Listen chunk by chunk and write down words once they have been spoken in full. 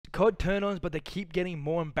COD turn-ons, but they keep getting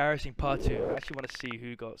more embarrassing part 2. I actually want to see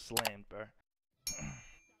who got slammed, bro.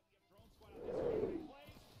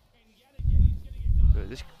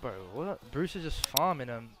 Bro, what? Bruce is just farming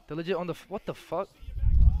him. They're legit on the what the fuck?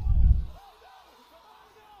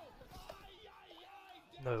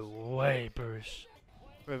 No way, Bruce.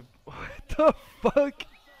 Bro, what the fuck?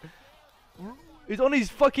 He's on his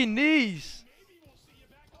fucking knees.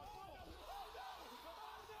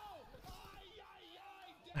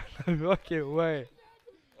 No fucking way.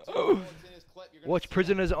 Watch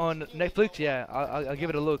Prisoners on Netflix? Yeah, I'll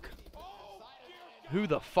give it a look. Who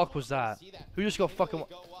the fuck was that? Who just got fucking...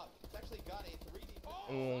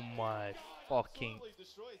 Oh my fucking...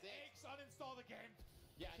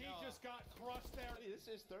 He just got crushed there. This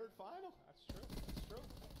is third final. That's true. That's true.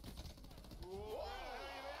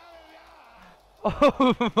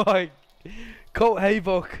 Oh my... Colt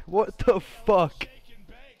Havoc, what the fuck?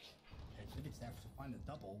 It's there to find a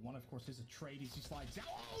double. One, of course, is a trade. He slides out.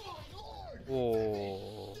 Oh my lord!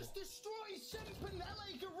 Oh. Just destroys 7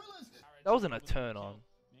 LA Gorillas. That wasn't a turn on.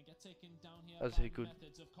 That was a good...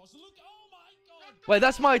 Wait,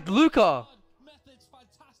 that's my Luca!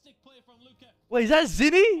 Wait, is that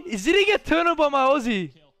Zinni? Is Zinni get turned on by my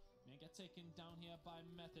Aussie?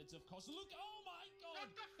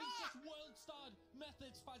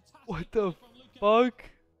 What the fuck?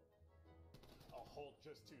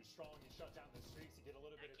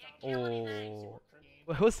 Oh.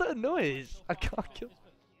 Wait, what's that noise? I can't kill.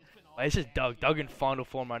 Wait, it's just Doug. Doug in final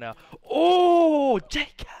form right now. Oh,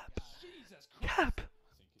 J-Cap. Cap.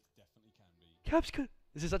 Cap's good.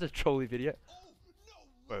 This is such a trolly video.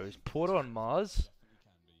 Bro, is Porter on Mars?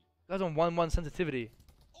 Guy's on 1-1 sensitivity.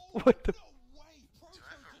 What the?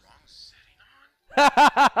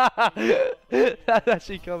 That's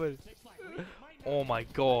actually coming. Oh my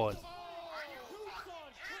god.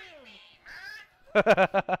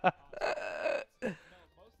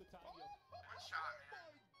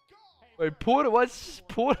 Wait, Porter, what's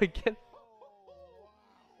Porter again?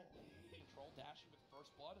 Control dashing with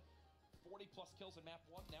first blood. 40 plus kills in map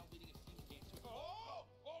 1, now leading a team in game 2. Oh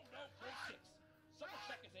no, full 6. Someone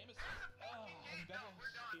check his aim.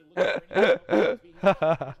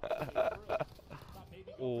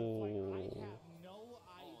 Oh.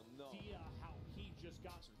 I have no idea how he just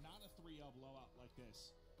got not a 3-0 blowout like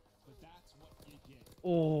this, but that's what you get.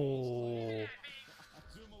 Oh.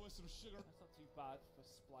 Zuma with some sugar. That's not too bad for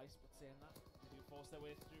Splice, but saying that, they do force their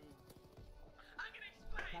way through. I can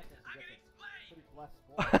explain. Pretty blessed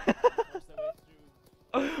spawn. Force their way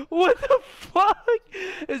through. What the fuck?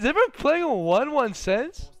 Is everyone playing on 1-1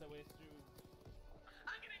 sense? Force their way through.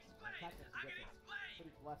 I can explain.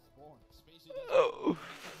 Pretty blessed spawn. Oh.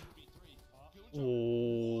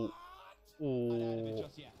 Oh. Oh.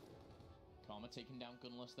 Karma taking down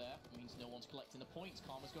Gunless there. Means no one's collecting the points.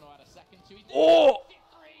 Karma's going to add a second to it. Oh!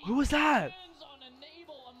 Who was that?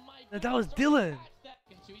 No, that was Dylan.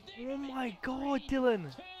 Oh my god,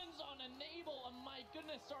 Dylan.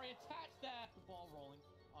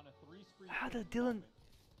 How did Dylan...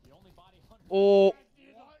 Oh.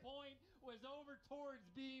 Point was over towards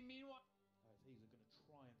B. Meanwhile, he's going to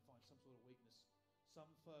try and find some sort of weakness. Some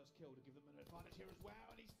first kill to give them an advantage here as well.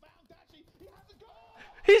 And he's found Dashy. He has a goal.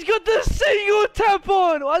 He's got the single tap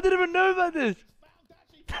on. I didn't even know about this.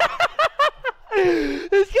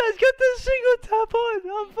 This guy's got the single tap on.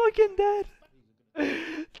 I'm fucking dead.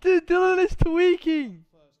 Dude, Dylan is tweaking.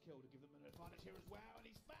 First kill to give them an advantage here as well. And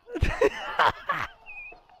he's found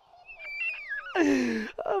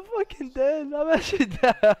I'm fucking dead. I'm actually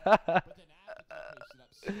dead.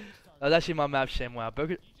 That's actually my map shame. Wow.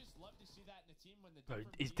 Bro,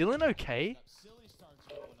 is Dylan okay?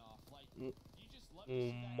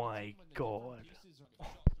 Oh my god.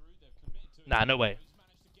 Nah, no way.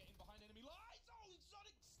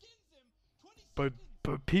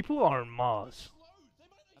 Bro, people are on Mars.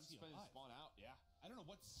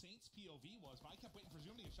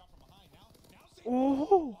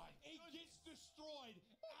 Oh.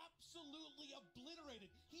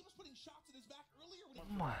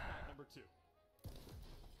 number 2.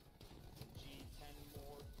 G10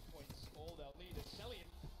 more points. All they'll need is Sellian.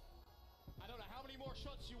 I don't know how many more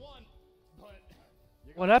shots you want, but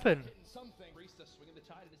What happened? something. Swinging the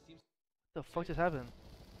tide and it seems What the fuck just happened?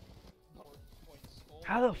 points.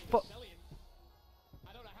 How the fuck?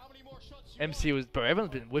 I don't know how many more shots you MC was, bro,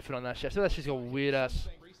 everyone's been whiffing on that shit. I feel that shit's got weird ass,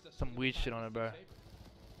 some weird shit on it, bro.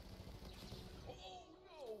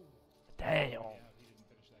 Damn.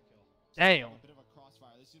 Damn. A bit of a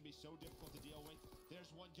crossfire. This is going to be so difficult to deal with.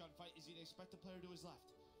 There's one gunfight. Is he going to expect the player to his left?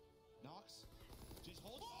 Knox. Just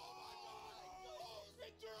hold.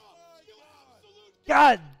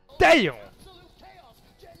 God damn. Absolute chaos.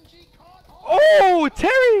 Genji Oh,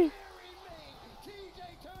 Terry! TJ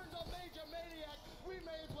turns on Major Maniac. We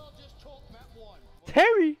may as well just chalk that one.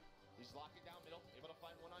 Terry! He's locking down middle, able to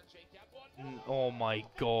find one on J-Cap. Oh my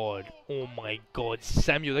god. Oh my god.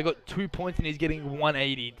 Samuel, they got 2 points and he's getting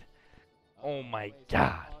 180'd. Oh my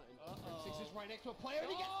god. Six is right next to a player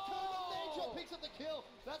and he gets turned on Major. Picks up the kill.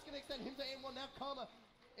 That's going to extend him to N1 now. Karma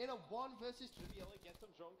in a 1 versus 2. Should be able to get some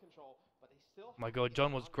drone control, but they still My god,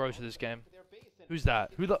 John was gross at this game. their base and Who's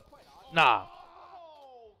that? Who the? Nah.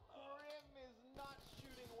 oh, Grim is not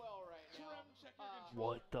shooting well right now.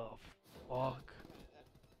 What the fuck?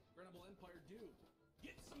 Incredible Empire do.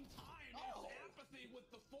 Get some time. Apathy with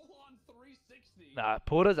the full-on 360. Nah,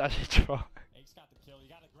 Porter's actually trying. Ace got the kill.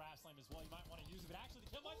 You got a grass slam as well. You might want to use it, but actually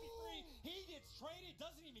the kill might be free. He gets traded.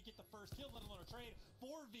 Doesn't even get the first kill, let alone a trade.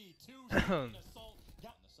 4v2 assault.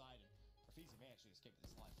 Got on the side, and Rafizi may actually escape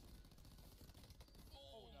with his life.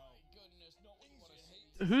 Oh no! Goodness, no one would have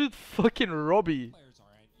hated. Who's fucking Robbie? Players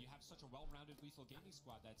are, and you have such a well-rounded lethal gaming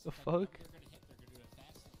squad that's The like, fuck? they're gonna hit. They're gonna do it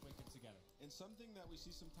fast and quick and together. And something that we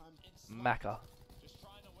see sometimes. Macca. Just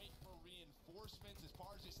trying to wait for reinforcements as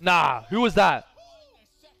far as this. Nah, who was that? In a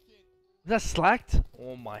second. Was that slacked?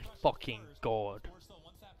 Oh my fucking god. Of course, though,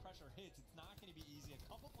 once that pressure hits, it's not gonna be easy. A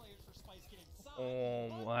couple players for Spice get inside.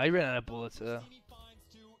 Oh, I ran out of bullets there. He finds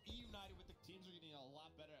two. United with the Teams are getting a lot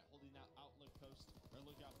better at holding out outlook post or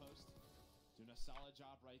lookout post. Doing a solid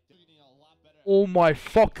job right there. Getting a lot better at Oh my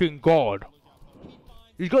fucking god. lookout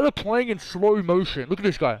post. He's got it playing in slow motion. Look at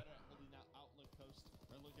this guy. Holding out outlook post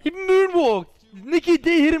or lookout He moonwalked. Nicky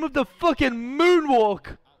D hit him with the fucking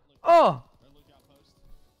moonwalk. Oh. or lookout post.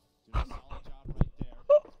 Doing a solid job right there.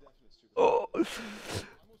 Oh. I'm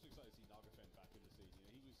most excited to see Nagafan back in the scene. You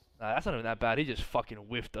know, he was Nah, that's not even that bad. He just fucking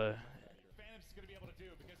whiffed though. Phantom's going to be able to do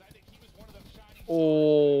because I think he was one of them shining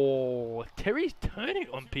Oh, Terry's turning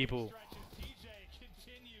on people. stretches. TJ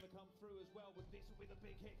continue. come through as well. With this will be the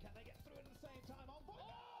big hit. Can they get through at the same time? On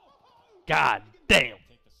God damn.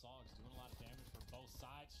 take the songs, doing a lot of damage for both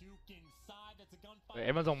sides. Huke inside, that's a gunfight. Wait,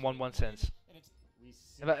 everyone's on 1-1 cents. And it's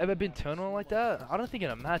Have I ever been turned on like that? I don't think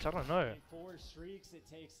in a match. I don't know. 4 streaks, it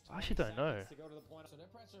takes I actually don't know. to go to the point. so they're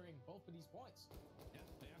pressuring both of these points. Yeah,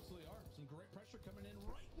 they absolutely are. Some great pressure coming in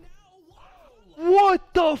right now. Whoa!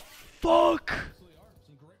 What the fuck? Absolutely are.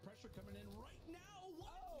 Some great pressure coming in right now.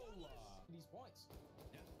 Whoa! These points.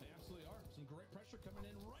 Yeah, they absolutely are. Some great pressure coming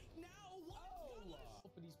in right now. Whoa!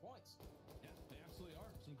 Both of these points. Yeah, they absolutely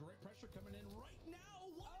are. Some great pressure coming in right now.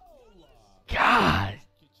 Whoa! God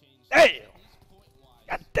damn.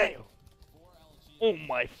 God damn. Oh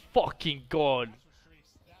my fucking god.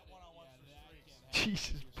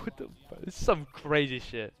 Jesus, what the fuck? This is some crazy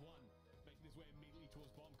shit. Making his way immediately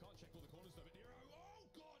towards bomb. Can't check all the corners of it here. Oh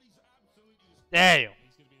god, he's absolutely just Damn.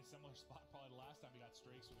 He's going to be in a similar spot probably the last time he got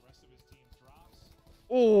streaks with the rest of his team drops.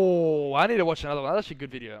 Oh, I need to watch another one. That's actually a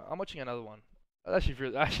good video. I'm watching another one. I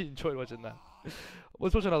actually enjoyed watching that.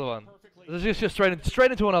 Let's watch another one. Let's just get straight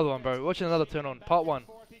into another one, bro. Watching another turn on. Part 1.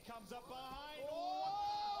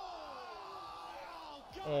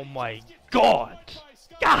 Oh my god.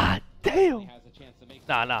 God damn. Has a chance to make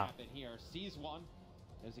Nah, something nah. happen here. Sees one.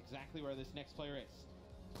 Knows exactly where this next player is.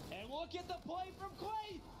 And look at the play from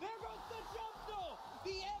Clay. There goes the jump though.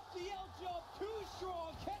 The FTL jump too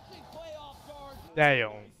strong, catching play off guard.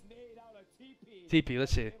 Damn. made out of TP. TP,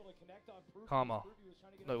 let's see. Able to connect on Prudy. Karma. Prudy was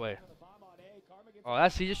trying to get No a way. shot on the bomb on A. Karma gets Oh,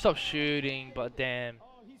 that's he just stopped shooting, but damn.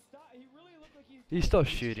 Oh, he really looked like he's He stopped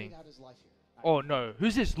shooting. Out his life here. Oh no.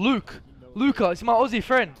 Who's this? Luke. Luca, it's my Aussie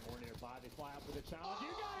friend. more nearby. They fly up with a challenge. You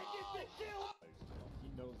gotta get the kill. He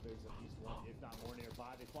knows there's at least one, if not more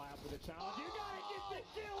nearby. They fly up with a challenge. You gotta get the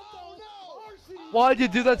kill. Oh no! Why'd you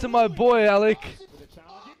do that to my boy, Alec? With a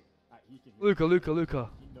challenge. He can hear Luca.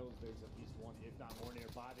 He knows there's at least one, if not more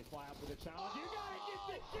nearby. They fly up with a challenge. You gotta get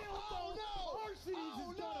the kill. Oh no! Arcides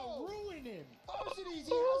is gonna ruin him. Arcides,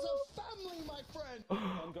 he has a family, my friend.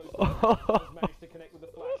 On goes Does manage to connect with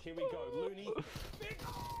the flash. Here we go. Looney. Big.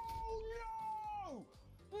 Oh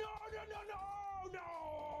no! No! No! No!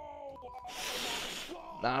 No!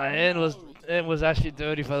 No! Nah, it was actually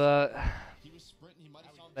dirty for that. He was sprinting. He might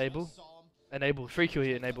have saw him. Enable. Just saw him. Enable. Free kill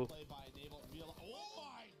here, enable. Play by Enable. Oh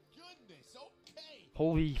my goodness. Okay.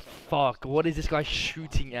 Holy fuck, what is this guy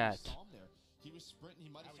shooting at? Saw him there. He was sprinting. He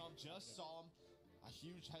might have saw him. Just saw him. A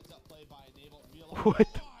huge heads-up play by Enable. What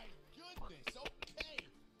the Oh my goodness. Okay.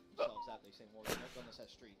 Themselves out, they say more than on the set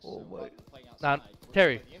streaks. Oh so my- rather than playing Nah, outside, we're gonna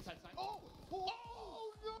Terry. play the inside side. Oh.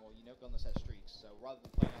 Oh. No. Well, you know, on the set streaks. So rather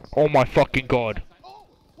than playing outside, Oh my we're gonna fucking play the god. inside side. Oh.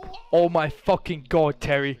 Oh. Oh my fucking god,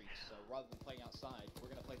 Terry. So rather than playing outside, we're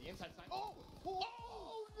gonna play the inside side. Oh. Oh.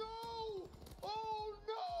 Oh no. Oh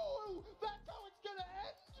no. That's how it's gonna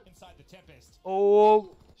end. Inside the Tempest.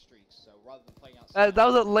 Oh. Streaks. So rather than That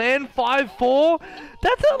was a land 5-4.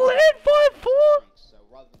 That's a land 5-4. So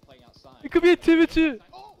rather than playing outside, It could be a 2v2.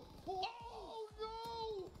 Oh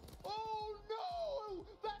no! Oh no!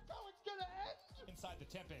 That's how it's gonna end! Inside the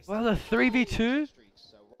Tempest. Well, a 3v2.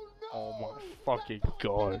 so Oh my fucking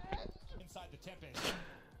god. Inside the Tempest.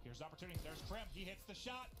 Here's opportunity. There's Krim. He hits the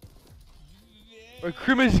shot. Bro,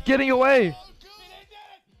 Krim is getting away. He did it!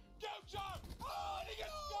 Go Char! Oh, and he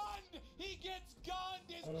gets gunned! He gets gunned!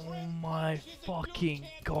 Is Oh Krim my Bunch is a fucking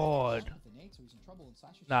nuke god. cannon.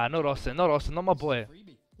 Nah, not Austin, not Austin, not my boy.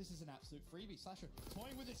 This is an absolute freebie. Slasher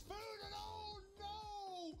toying with his food and oh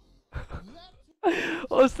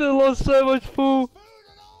no! Austin lost so much food. Food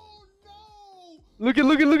and oh no!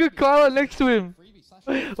 Look at Kyla next to him. Freebie.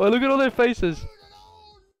 Slasher Oh, look at all their faces. food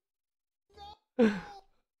and oh no!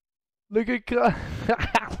 Look at Kyla.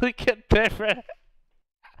 Look at Pepper.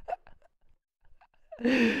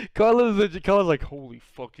 Kyla's like, holy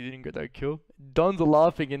fuck, you didn't get that kill. Don's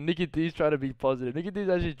laughing and Nicky D's trying to be positive. Nicky D's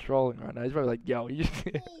actually trolling right now. He's probably like, yo, you just...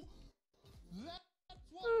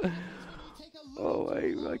 Oh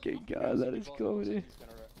my fucking god, that is comedy.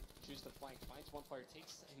 choose the flank, finds one player,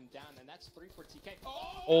 takes him down, and that's 3 for TK.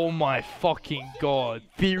 Oh my fucking god.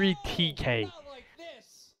 Theory TK. Not like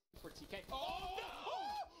this! For TK. Oh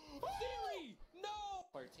no! Theory! No!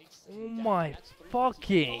 Player takes Oh him down, my and that's 3 for TK.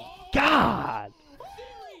 fucking god.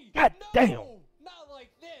 Theory! God damn. No! Not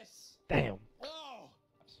like this! Damn. Oh!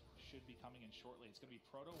 Should be coming in shortly. It's going to be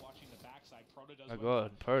Proto watching the backside. Proto does Oh well.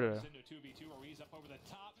 god, Proto. Into a 2v2 where he's up over the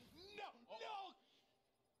top. No! No!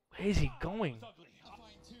 Where is he going? It's ugly.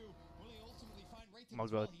 Oh my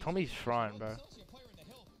god, Tommy's shrine, bro.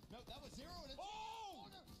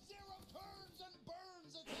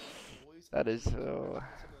 That is And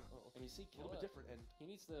you see Kill different, and he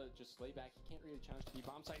needs to just lay back. He can't really challenge to be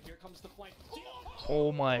bomb side. Here comes the flank.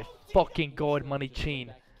 oh my fucking god, Money Chin.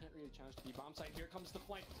 Can't really challenge to be bomb side. Here comes the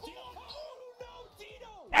flank. Oh no,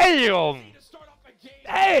 Dino! Damn! To start off a game.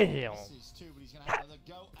 Damn! Misses too, but he's gonna have another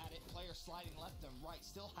go at it. Player sliding left and right,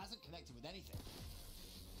 still hasn't connected with anything.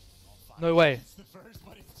 No way. It's the first,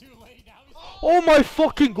 but it's too late now. Oh my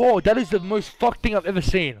fucking god, that is the most fucked thing I've ever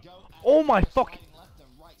seen. Oh my fucking... Sliding left and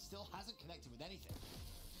right, still hasn't connected with anything.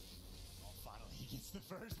 Finally, he gets the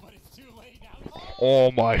first, but it's too late now.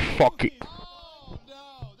 Oh my fucking... Oh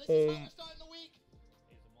no, this is how they're starting the week.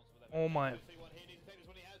 Oh my...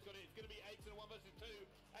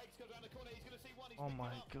 Oh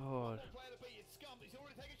my god.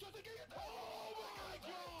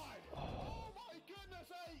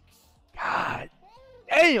 God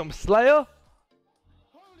damn, Slayer!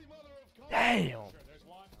 Damn! There's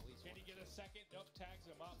one. Can he get a second? Nope, tags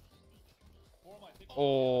him up.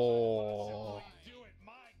 Oh. Do it,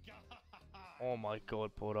 my God. Oh my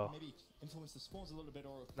god, Porter. Maybe influence the spawns a little bit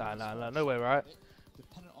or Nah, no way, right?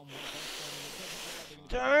 dependent on what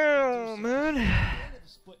Damn, man.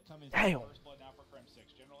 split coming. Damn. First blood now for Crim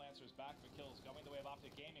 6. General answers back for kills. Going the way of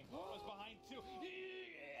Optic Gaming. Was behind 2.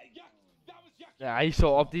 Yuck. That was yuck. Yeah, I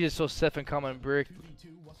saw Opti, saw Stefan come and brick.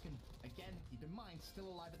 2v2, Waskin, again, keep in mind, still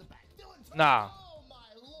alive at the back. Dylan, Nah. oh my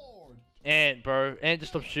lord. Ant, bro. Ant,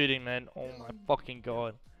 just stop shooting, man. Oh my fucking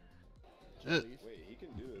god. Wait, he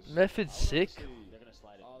can do this. Method's sick. They're gonna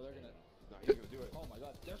slide it. Oh, they're gonna. No, he's gonna do it. Oh my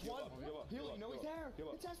God. There's one. Heal up, No, he's there. Heal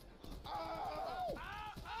up. It's us.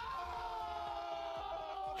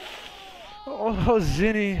 Oh,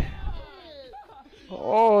 Zinni.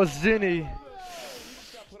 Oh, Zinni.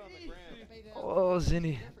 Got put on the ground. Oh,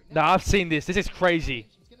 Zinni. Nah, I've seen this. This is crazy.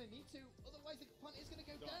 He's gonna need to, otherwise the punt is gonna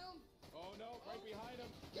go down. Oh no, right behind him.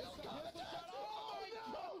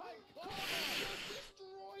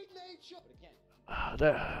 Destroyed nature.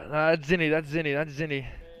 That's Zinni. That's Zinni. That's Zinni.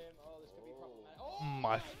 Oh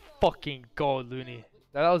my fucking god, Looney.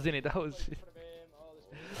 That was Zinni. That was.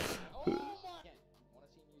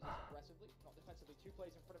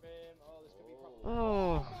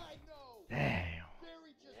 Oh. Damn.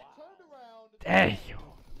 Damn.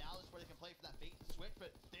 Now is where they can play for that bait and switch,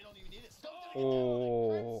 but they don't even need it. Still gonna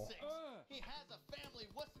Oh. He has a family.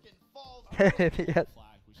 Waskin falls. Yeah.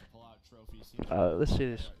 Flag. We should pull out trophies. Let's see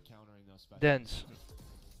this. Countering those special. Dens.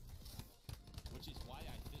 Which is why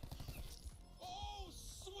I think. Oh,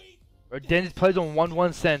 sweet. Or Dens plays on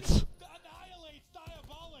 1-1 cents. Annihilates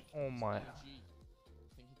Diabolic. Oh my. I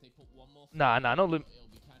think if they put one more Nah, not Lim. it'll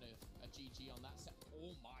be kind of a GG on that set.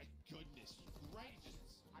 Oh my goodness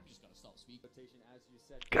gracious. I'm just gonna stop speaking. As you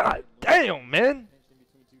said, God damn, man.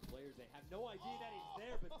 between two players. They have no idea that he's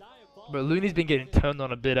there, but Diabolic. Bro, Looney's been getting turned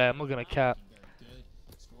on a bit. I'm not gonna cap. Very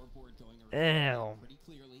good. Scoreboard going around Damn. pretty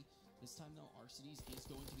clearly. This time though, Arcades is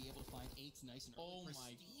going to be able to find 8s nice and early. Oh my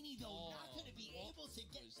Pristini, though, not going to be able to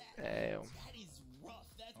get that. Damn. That is rough.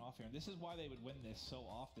 That's off here. And this is why they would win this so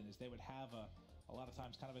often, is they would have a lot of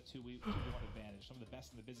times kind of a 2v1 advantage. Some of the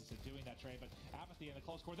best in the business at doing that trade, but apathy in the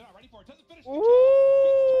close quarter. They're not ready for it. Doesn't finish.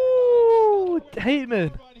 Ooh,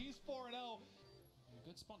 Tateman. He's 4-0.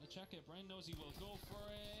 good spot to check it. Brain knows he will go for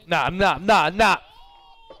it. Nah. He's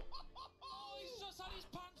just had his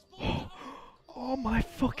pants pulled down. Oh my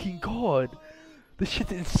fucking god. This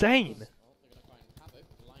shit's insane. They're gonna find Havoc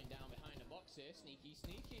lying down behind the box here. Sneaky,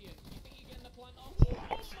 sneaky. And you think you're getting the plant off?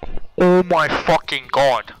 Oh my fucking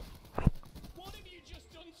god. What have you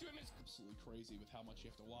just done to him? It's Absolutely crazy with how much you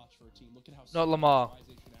have to watch for a team. Look at how Not Lamar.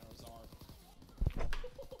 risation arrows are.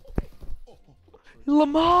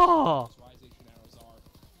 Lamar. Risation arrows are.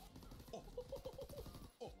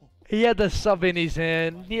 He had the sub in his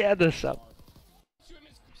hand. He had the sub.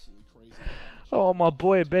 Absolutely crazy. Oh my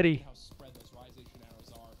boy Betty. How spread those risation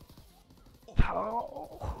arrows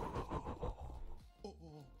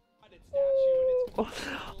are.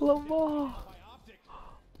 Lamar.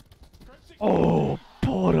 Oh,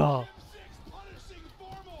 Porter.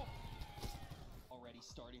 already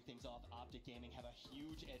starting things off. Optic Gaming have a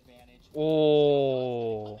huge advantage.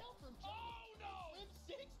 Oh.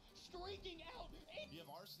 Streaking out. Yeah,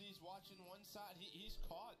 Varsity's watching one side. He's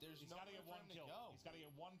caught. There's He's no got to get one kill. go. He's got to get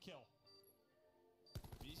one kill.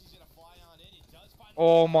 BZ's gonna fly on in. He does find.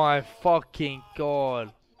 Oh my fucking god.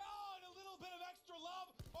 Oh, and a little bit of extra love.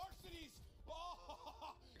 Varsity's.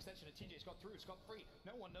 Oh. Extension of TJ's got through, it's got free.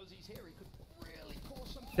 No one knows he's here. He could really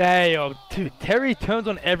cause some. Damn, dude. Terry turns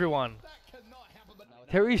on everyone. That cannot happen, but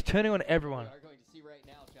Terry's turning on everyone. We are going to see right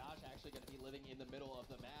now Josh actually going to be living in the middle of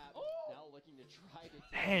the map. Now looking to try to.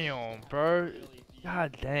 Damn, bro.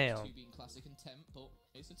 God damn. Two being classic and temp, but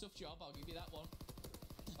it's a tough job. I'll give you that one.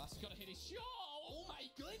 That's got to hit his shot. Oh my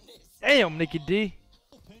goodness. Damn, Nikki D.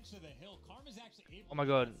 Pinch to the hill. Karma's actually able Oh my to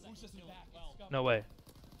god. get that second kill as well. No way.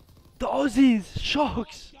 The Aussies.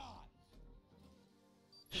 Shocks.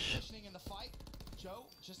 positioning in the fight. Joe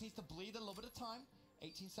just needs to bleed a little bit of time.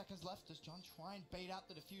 18 seconds left. Does John try and bait out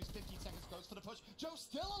the defuse? 15 seconds goes for the push. Joe's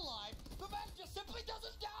still alive. The man just simply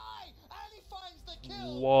doesn't die. And he finds the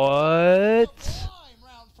kill. What? Sublime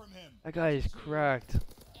round from him. That guy is cracked. You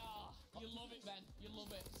love it, man. You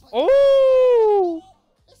love it. Oh!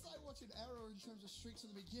 It's like watching Arrow in terms of streaks in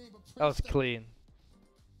the beginning, but That was clean.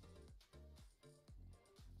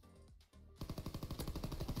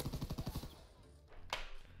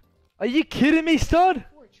 Are you kidding me, stud?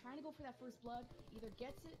 Trying to go for that first blood, either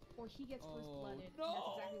gets it or he gets first blooded. And that's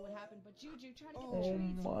exactly what happened. But Juju trying to get the Oh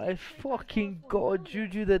trades. my fucking god,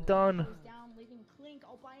 Juju, they're done. Goes down, leaving Clink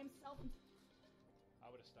all by himself. I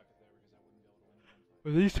would have stuck it there because I wouldn't be able to win the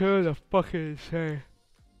gunfight. These turns are fucking insane.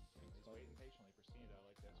 He's waiting patiently for Steam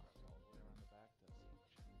like this. All the way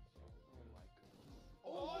around the back.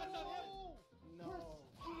 Oh, that's not him. No.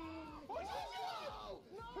 What am I watching?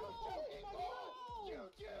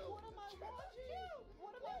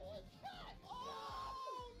 What am I?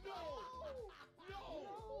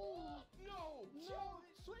 No!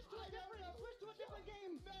 Switch to a different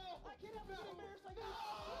game. No! I can't have it embarrassed like this.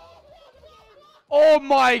 Oh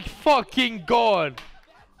my fucking god.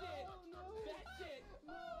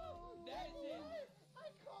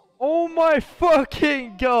 Oh my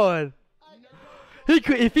fucking god. He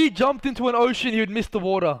could, if he jumped into an ocean, he would miss the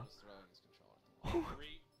water. 3,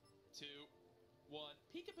 2, 1.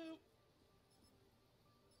 Peekaboo.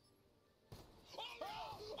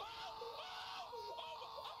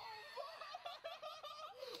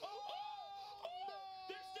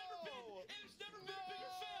 There's never been a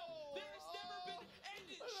bigger fail. There has never been. End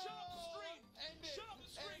it. Shut up the stream. Shut up the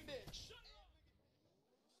stream.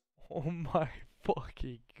 Oh my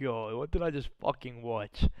fucking god. What did I just fucking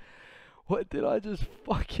watch? What did I just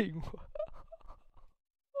fucking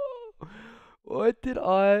What did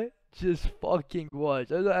I just fucking watch?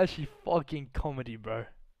 That was actually fucking comedy, bro.